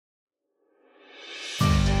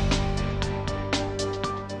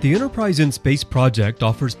The Enterprise in Space project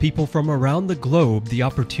offers people from around the globe the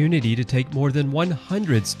opportunity to take more than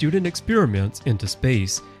 100 student experiments into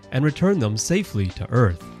space and return them safely to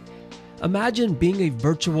Earth. Imagine being a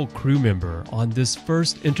virtual crew member on this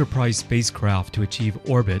first Enterprise spacecraft to achieve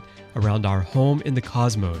orbit around our home in the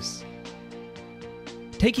cosmos.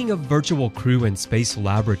 Taking a virtual crew in Space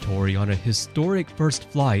Laboratory on a historic first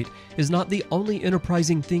flight is not the only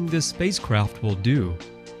enterprising thing this spacecraft will do.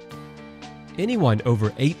 Anyone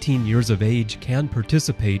over 18 years of age can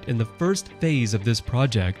participate in the first phase of this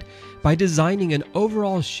project by designing an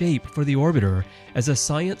overall shape for the orbiter as a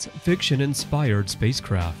science fiction-inspired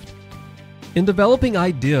spacecraft. In developing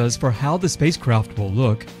ideas for how the spacecraft will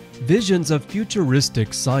look, visions of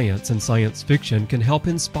futuristic science and science fiction can help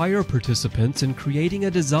inspire participants in creating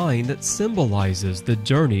a design that symbolizes the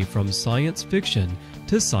journey from science fiction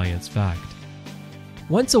to science fact.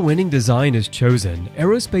 Once a winning design is chosen,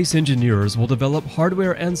 aerospace engineers will develop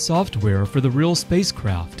hardware and software for the real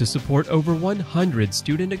spacecraft to support over 100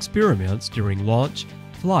 student experiments during launch,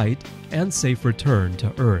 flight, and safe return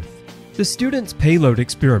to Earth. The students' payload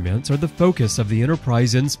experiments are the focus of the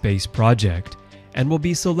Enterprise in Space project and will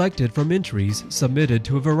be selected from entries submitted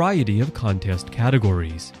to a variety of contest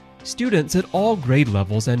categories. Students at all grade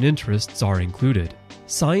levels and interests are included.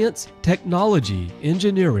 Science, technology,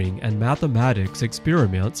 engineering, and mathematics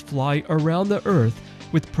experiments fly around the Earth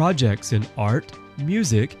with projects in art,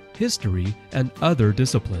 music, history, and other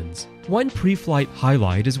disciplines. One pre-flight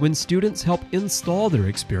highlight is when students help install their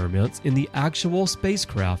experiments in the actual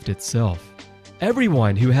spacecraft itself.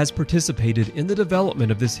 Everyone who has participated in the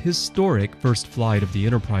development of this historic first flight of the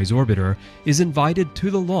Enterprise orbiter is invited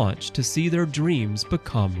to the launch to see their dreams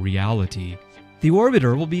become reality. The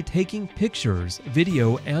orbiter will be taking pictures,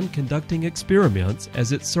 video, and conducting experiments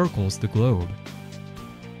as it circles the globe.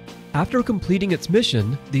 After completing its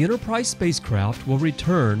mission, the Enterprise spacecraft will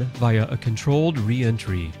return via a controlled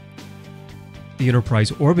re-entry. The Enterprise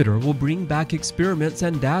orbiter will bring back experiments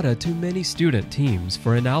and data to many student teams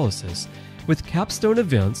for analysis, with capstone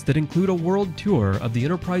events that include a world tour of the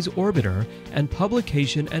Enterprise orbiter and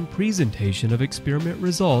publication and presentation of experiment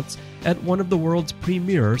results at one of the world's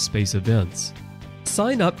premier space events.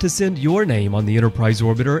 Sign up to send your name on the Enterprise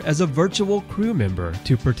orbiter as a virtual crew member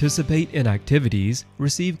to participate in activities,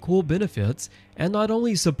 receive cool benefits, and not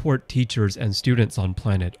only support teachers and students on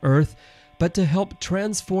planet Earth, but to help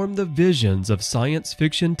transform the visions of science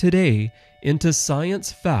fiction today into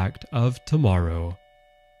science fact of tomorrow.